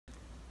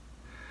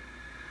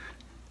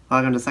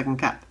Welcome to Second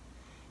Cup.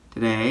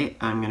 Today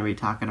I'm going to be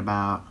talking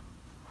about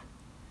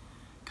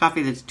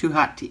coffee that's too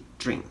hot to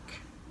drink.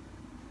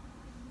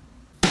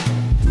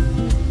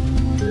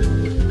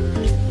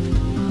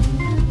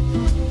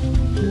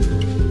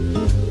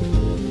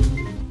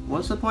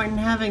 What's the point in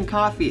having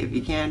coffee if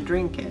you can't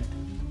drink it?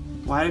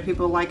 Why do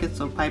people like it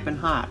so piping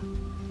hot?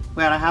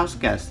 We had a house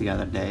guest the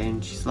other day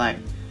and she's like,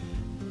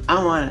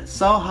 I want it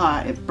so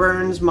hot it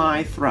burns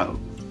my throat.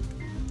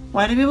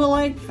 Why do people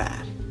like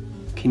that?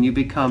 Can you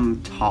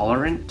become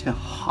tolerant to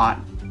hot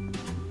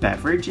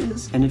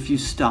beverages? And if you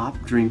stop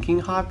drinking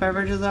hot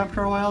beverages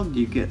after a while, do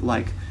you get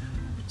like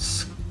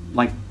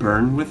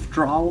burn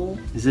withdrawal?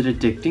 Is it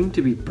addicting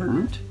to be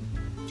burnt?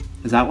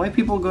 Is that why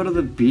people go to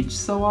the beach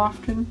so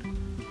often?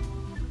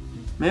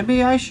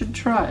 Maybe I should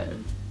try it.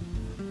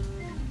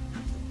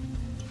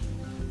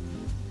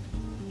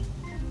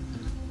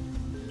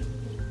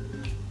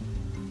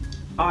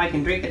 Oh, I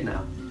can drink it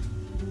now.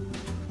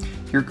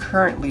 You're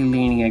currently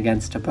leaning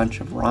against a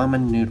bunch of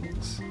ramen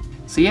noodles.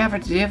 So you ever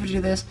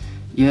do this?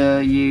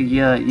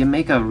 You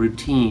make a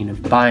routine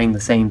of buying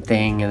the same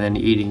thing and then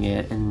eating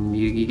it, and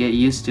you get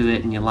used to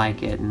it and you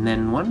like it, and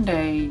then one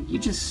day you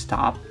just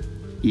stop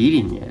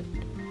eating it,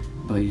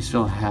 but you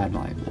still had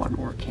like one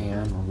more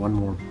can or one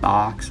more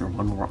box or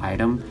one more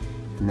item,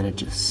 and then it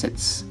just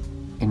sits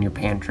in your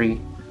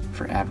pantry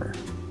forever.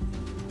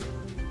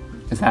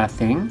 Is that a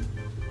thing?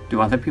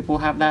 Do other people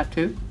have that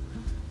too?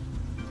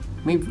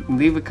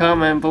 Leave a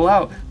comment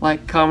below.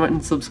 Like, comment,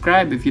 and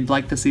subscribe if you'd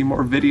like to see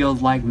more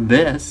videos like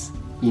this.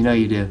 You know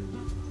you do.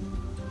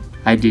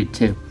 I do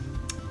too.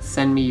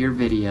 Send me your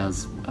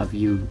videos of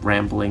you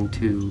rambling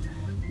to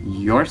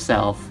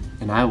yourself,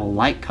 and I will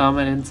like,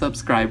 comment, and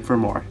subscribe for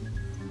more.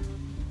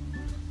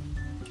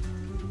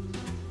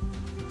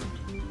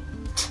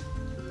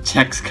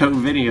 Chexco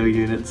Video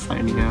Unit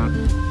signing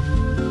out.